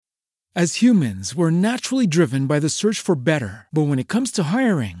As humans, we're naturally driven by the search for better. But when it comes to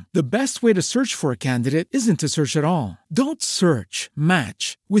hiring, the best way to search for a candidate isn't to search at all. Don't search,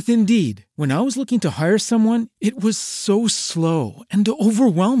 match with Indeed. When I was looking to hire someone, it was so slow and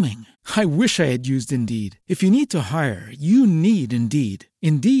overwhelming. I wish I had used Indeed. If you need to hire, you need Indeed.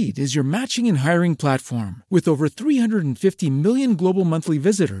 Indeed is your matching and hiring platform with over 350 million global monthly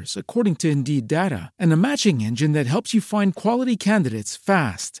visitors, according to Indeed data, and a matching engine that helps you find quality candidates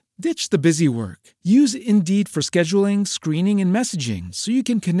fast. Ditch the busy work. Use Indeed for scheduling, screening, and messaging so you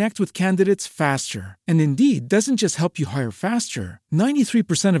can connect with candidates faster. And Indeed doesn't just help you hire faster.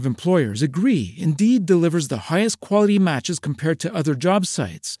 93% of employers agree Indeed delivers the highest quality matches compared to other job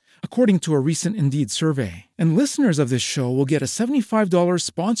sites, according to a recent Indeed survey. And listeners of this show will get a $75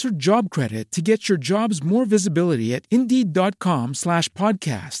 sponsored job credit to get your jobs more visibility at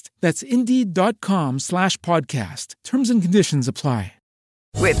Indeed.com/podcast. That's Indeed.com/podcast. Terms and conditions apply.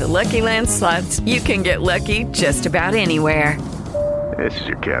 With the Lucky Land Slots, you can get lucky just about anywhere. This is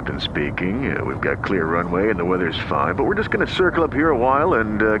your captain speaking. We've got clear runway and the weather's fine, but we're just going to circle up here a while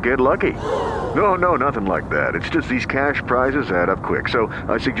and get lucky. No, nothing like that. It's just these cash prizes add up quick. So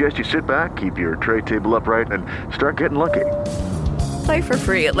I suggest you sit back, keep your tray table upright, and start getting lucky. Play for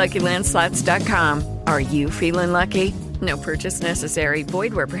free at LuckyLandSlots.com. Are you feeling lucky? No purchase necessary.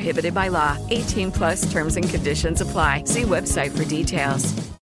 Void where prohibited by law. 18+ terms and conditions apply. See website for details.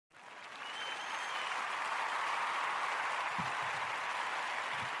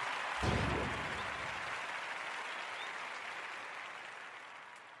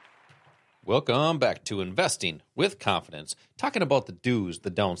 Welcome back to Investing with Confidence, talking about the do's,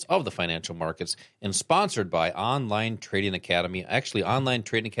 the don'ts of the financial markets, and sponsored by Online Trading Academy. Actually, Online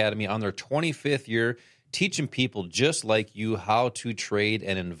Trading Academy on their 25th year, teaching people just like you how to trade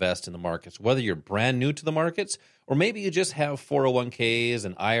and invest in the markets, whether you're brand new to the markets or maybe you just have 401ks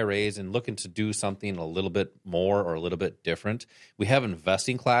and IRAs and looking to do something a little bit more or a little bit different. We have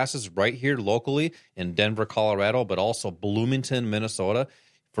investing classes right here locally in Denver, Colorado, but also Bloomington, Minnesota.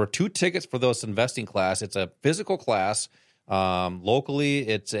 For 2 tickets for those investing class, it's a physical class locally.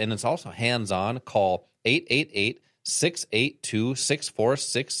 It's also hands-on. Call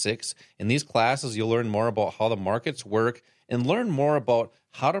 888-682-6466. In these classes, you'll learn more about how the markets work and learn more about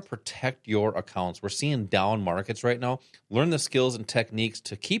how to protect your accounts. We're seeing down markets right now. Learn the skills and techniques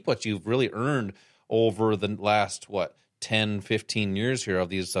to keep what you've really earned over the last, 10, 15 years here of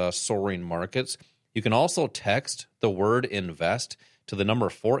these soaring markets. You can also text the word INVEST to the number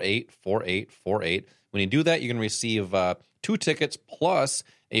 484848. When you do that, you can receive 2 tickets plus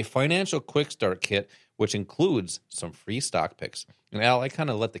a financial quick start kit, which includes some free stock picks. And Al, I kind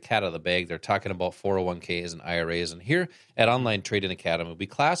of let the cat out of the bag. They're talking about 401ks and IRAs. And here at Online Trading Academy, we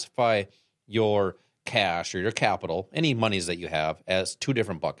classify your cash or your capital, any monies that you have, as 2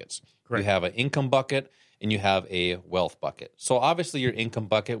 different buckets. Correct. You have an income bucket and you have a wealth bucket. So obviously your income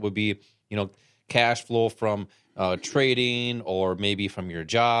bucket would be, cash flow from trading or maybe from your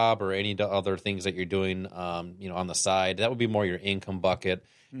job or any other things that you're doing, on the side. That would be more your income bucket.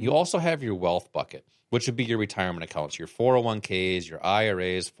 Mm-hmm. You also have your wealth bucket, which would be your retirement accounts, your 401ks, your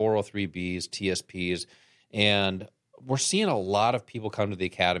IRAs, 403bs, TSPs. And we're seeing a lot of people come to the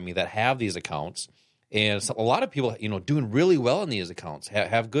academy that have these accounts. And so a lot of people, doing really well in these accounts,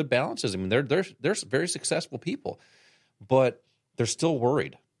 have good balances. I mean, they're very successful people, but they're still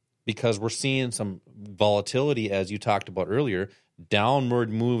worried because we're seeing some volatility, as you talked about earlier,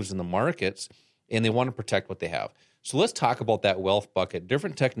 downward moves in the markets, and they want to protect what they have. So let's talk about that wealth bucket,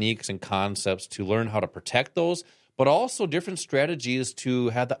 different techniques and concepts to learn how to protect those, but also different strategies to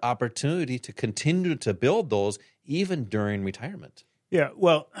have the opportunity to continue to build those even during retirement. Yeah,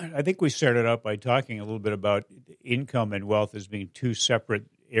 well, I think we started out by talking a little bit about income and wealth as being 2 separate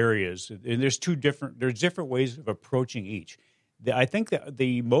areas, and there's different ways of approaching each. I think that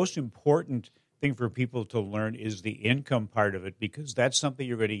the most important thing for people to learn is the income part of it, because that's something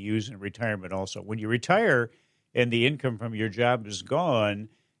you're going to use in retirement also. When you retire and the income from your job is gone,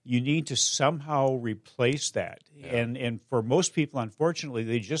 you need to somehow replace that. Yeah. And for most people, unfortunately,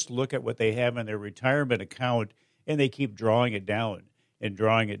 they just look at what they have in their retirement account and they keep drawing it down and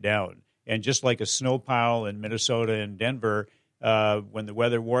drawing it down. And just like a snow pile in Minnesota and Denver, when the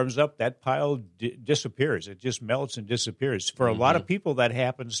weather warms up, that pile disappears. It just melts and disappears. For a lot of people, that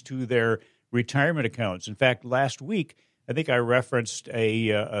happens to their retirement accounts. In fact, last week, I think I referenced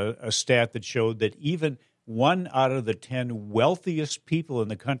a stat that showed that even 1 out of the 10 wealthiest people in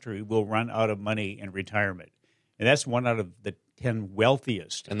the country will run out of money in retirement. And that's 1 out of the 10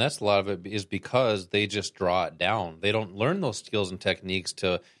 wealthiest. And that's a lot of it is because they just draw it down. They don't learn those skills and techniques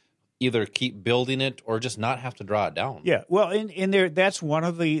to either keep building it or just not have to draw it down. Yeah, well, in there, that's one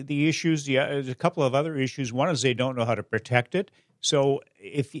of the issues. Yeah, there's a couple of other issues. One is they don't know how to protect it. So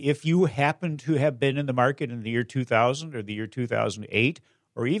if you happen to have been in the market in the year 2000 or the year 2008,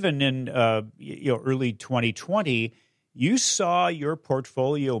 or even in early 2020, you saw your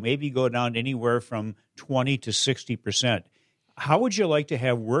portfolio maybe go down anywhere from 20 to 60%. How would you like to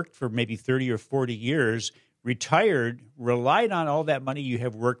have worked for maybe 30 or 40 years, retired, relied on all that money you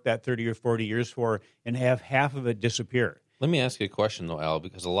have worked that 30 or 40 years for, and have half of it disappear? Let me ask you a question, though, Al,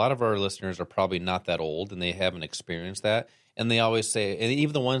 because a lot of our listeners are probably not that old and they haven't experienced that. And they always say, and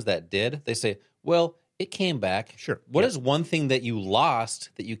even the ones that did, they say, well, it came back. Sure. What is one thing that you lost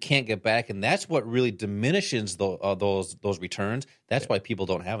that you can't get back? And that's what really diminishes those returns. That's why people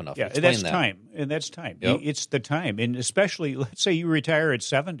don't have enough. Yeah, Explain that's that. time. And that's time. Yep. It's the time. And especially, let's say you retire at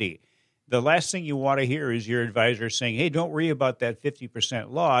 70. The last thing you want to hear is your advisor saying, hey, don't worry about that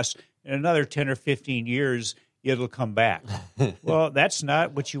 50% loss. In another 10 or 15 years, it'll come back. Well, that's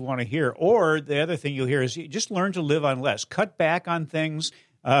not what you want to hear. Or the other thing you'll hear is just learn to live on less. Cut back on things.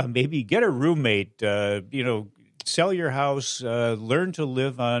 Maybe get a roommate, sell your house, learn to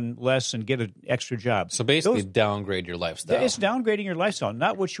live on less and get an extra job. So basically downgrade your lifestyle. It's downgrading your lifestyle,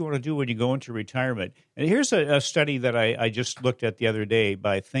 not what you want to do when you go into retirement. And here's a study that I just looked at the other day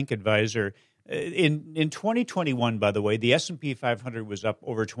by Think Advisor. In 2021, by the way, the S&P 500 was up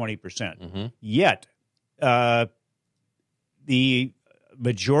over 20%. Mm-hmm. Yet, the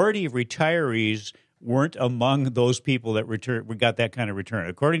majority of retirees weren't among those people that got that kind of return.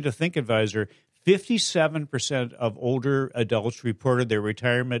 According to Think Advisor, 57% of older adults reported their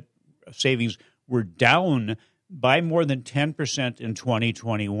retirement savings were down by more than 10% in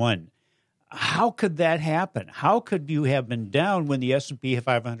 2021. How could that happen? How could you have been down when the S&P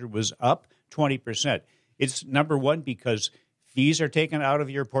 500 was up 20%? It's number one, because fees are taken out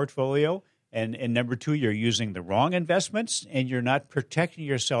of your portfolio. And number two, you're using the wrong investments, and you're not protecting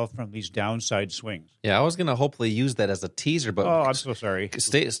yourself from these downside swings. Yeah, I was going to hopefully use that as a teaser, but I'm so sorry.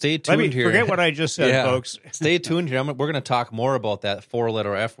 Stay tuned Let me here. Forget what I just said, folks. Stay tuned here. We're going to talk more about that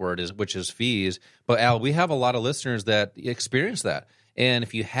four-letter F word, which is fees. But Al, we have a lot of listeners that experience that. And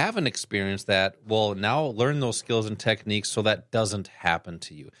if you haven't experienced that, well, now learn those skills and techniques so that doesn't happen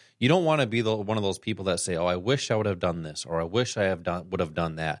to you. You don't want to be one of those people that say, "Oh, I wish I would have done this," or "I wish I would have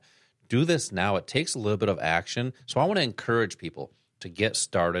done that." Do this now. It takes a little bit of action. So I want to encourage people to get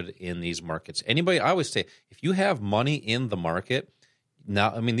started in these markets. I always say, if you have money in the market,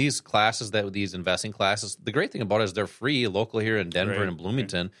 now, these classes, these investing classes, the great thing about it is they're free local here in Denver and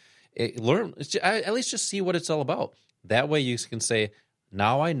Bloomington. At least just see what it's all about. That way you can say,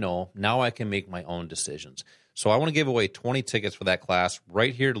 now I know, now I can make my own decisions. So I want to give away 20 tickets for that class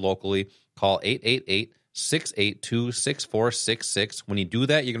right here locally. Call 888-682-6466. When you do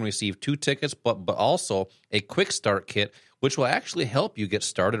that, you're going to receive 2 tickets, but also a quick start kit, which will actually help you get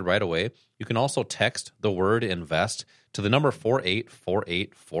started right away. You can also text the word INVEST to the number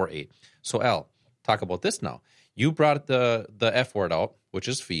 484848. So, Al, talk about this now. You brought the F word out, which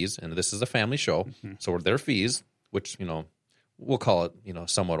is fees, and this is a family show, so they're fees, which, we'll call it,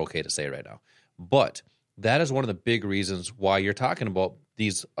 somewhat okay to say right now. But that is one of the big reasons why you're talking about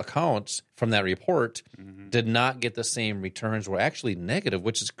these accounts from that report did not get the same returns, were actually negative,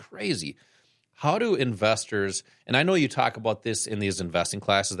 which is crazy. How do investors, and I know you talk about this in these investing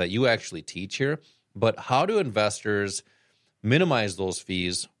classes that you actually teach here, but how do investors minimize those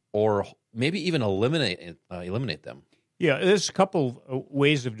fees or maybe even eliminate them? Yeah, there's a couple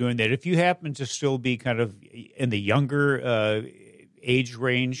ways of doing that. If you happen to still be kind of in the younger age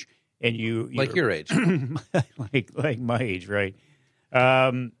range, and you're like your age, like my age, right?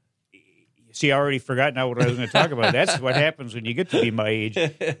 See, I already forgot now what I was going to talk about. That's what happens when you get to be my age.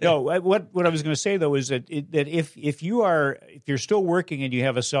 No, what I was going to say though is that if you're still working and you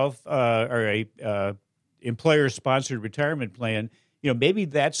have a employer sponsored retirement plan, maybe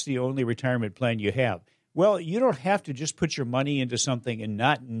that's the only retirement plan you have. Well, you don't have to just put your money into something and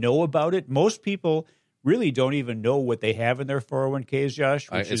not know about it. Most people really don't even know what they have in their 401ks, Josh,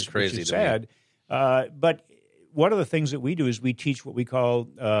 which is crazy, which is sad. But one of the things that we do is we teach what we call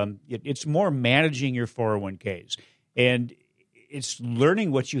it's more managing your 401ks. And it's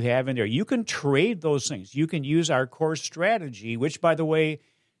learning what you have in there. You can trade those things. You can use our core strategy, which, by the way,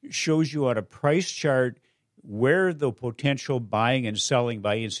 shows you on a price chart where the potential buying and selling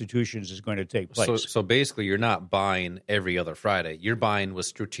by institutions is going to take place. So basically, you're not buying every other Friday. You're buying with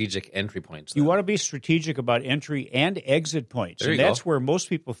strategic entry points. You want to be strategic about entry and exit points. And that's where most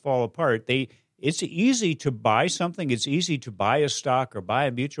people fall apart. It's easy to buy something. It's easy to buy a stock or buy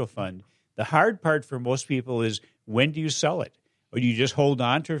a mutual fund. The hard part for most people is, when do you sell it? Or you just hold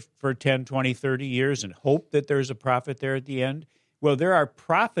on to for 10, 20, 30 years and hope that there's a profit there at the end? Well, there are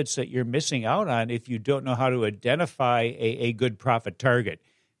profits that you're missing out on if you don't know how to identify a good profit target.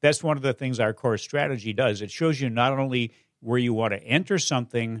 That's one of the things our core strategy does. It shows you not only where you want to enter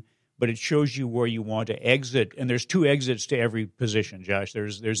something, but it shows you where you want to exit. And there's two exits to every position, Josh.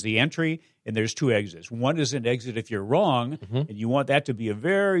 There's the entry and there's two exits. One is an exit if you're wrong, and you want that to be a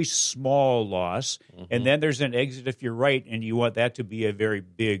very small loss. And then there's an exit if you're right, and you want that to be a very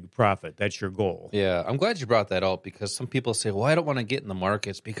big profit. That's your goal. Yeah, I'm glad you brought that up because some people say, well, I don't want to get in the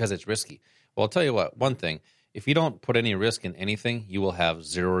markets because it's risky. Well, I'll tell you what, one thing, if you don't put any risk in anything, you will have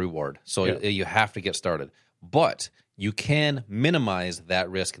zero reward. So you have to get started. But you can minimize that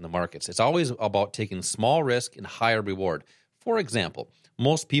risk in the markets. It's always about taking small risk and higher reward. For example,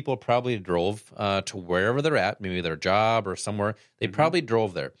 most people probably drove to wherever they're at, maybe their job or somewhere. They probably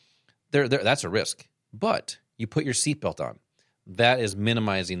drove there. That's a risk. But you put your seatbelt on. That is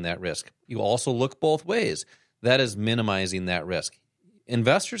minimizing that risk. You also look both ways. That is minimizing that risk.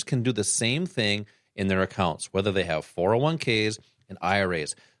 Investors can do the same thing in their accounts, whether they have 401ks and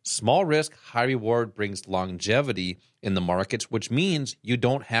IRAs. Small risk, high reward brings longevity in the markets, which means you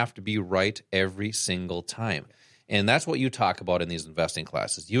don't have to be right every single time. And that's what you talk about in these investing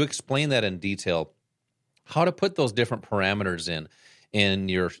classes. You explain that in detail, how to put those different parameters in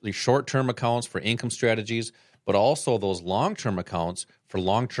your short-term accounts for income strategies, but also those long-term accounts for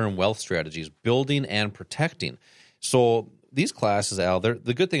long-term wealth strategies, building and protecting. So these classes, Al,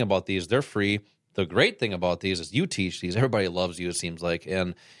 the good thing about these, they're free. The great thing about these is you teach these. Everybody loves you, it seems like.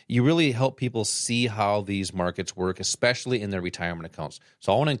 And you really help people see how these markets work, especially in their retirement accounts.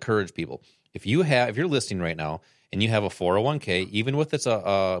 So I want to encourage people. If you're listening right now and you have a 401k, even with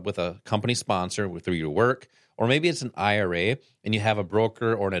a company sponsor through your work, or maybe it's an IRA and you have a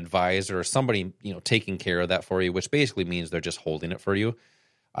broker or an advisor or somebody taking care of that for you, which basically means they're just holding it for you.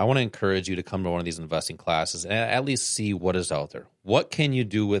 I want to encourage you to come to one of these investing classes and at least see what is out there. What can you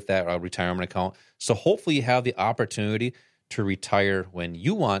do with that retirement account? So hopefully you have the opportunity to retire when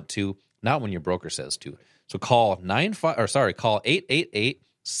you want to, not when your broker says to. So call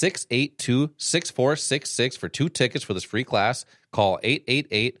 888-682-6466 for 2 tickets for this free class. Call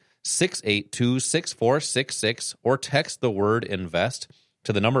 888-682-6466 or text the word invest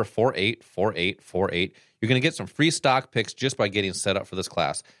to the number 484848. You're going to get some free stock picks just by getting set up for this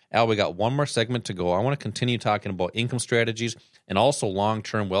class. Al, we got one more segment to go. I want to continue talking about income strategies and also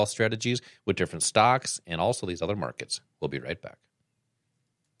long-term wealth strategies with different stocks and also these other markets. We'll be right back.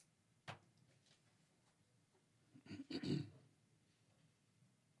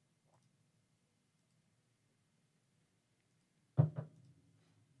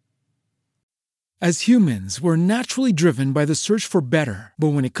 As humans, we're naturally driven by the search for better.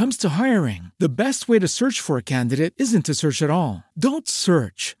 But when it comes to hiring, the best way to search for a candidate isn't to search at all. Don't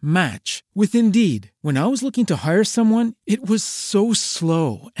search, match with Indeed. When I was looking to hire someone, it was so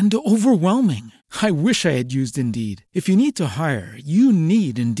slow and overwhelming. I wish I had used Indeed. If you need to hire, you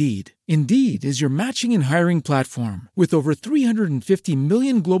need Indeed. Indeed is your matching and hiring platform with over 350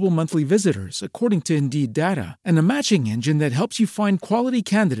 million global monthly visitors, according to Indeed data, and a matching engine that helps you find quality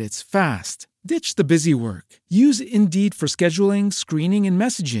candidates fast. Ditch the busy work. Use Indeed for scheduling, screening, and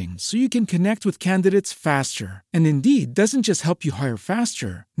messaging so you can connect with candidates faster. And Indeed doesn't just help you hire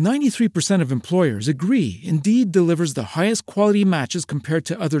faster. 93% of employers agree Indeed delivers the highest quality matches compared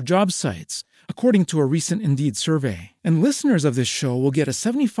to other job sites, according to a recent Indeed survey. And listeners of this show will get a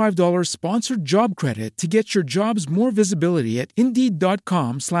 $75 sponsored job credit to get your jobs more visibility at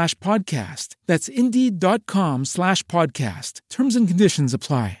Indeed.com/podcast. That's Indeed.com/podcast. Terms and conditions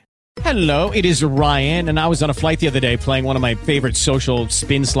apply. Hello, it is Ryan, and I was on a flight the other day playing one of my favorite social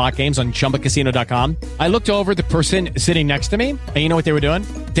spin slot games on ChumbaCasino.com. I looked over at the person sitting next to me, and you know what they were doing?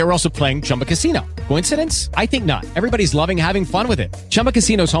 They were also playing Chumba Casino. Coincidence? I think not. Everybody's loving having fun with it. Chumba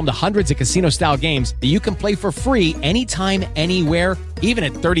Casino is home to hundreds of casino-style games that you can play for free anytime, anywhere, even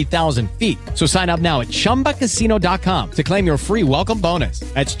at 30,000 feet. So sign up now at ChumbaCasino.com to claim your free welcome bonus.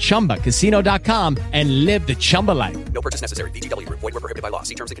 That's ChumbaCasino.com and live the Chumba life. No purchase necessary. VGW. Void where prohibited by law.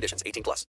 See terms and conditions. 18+.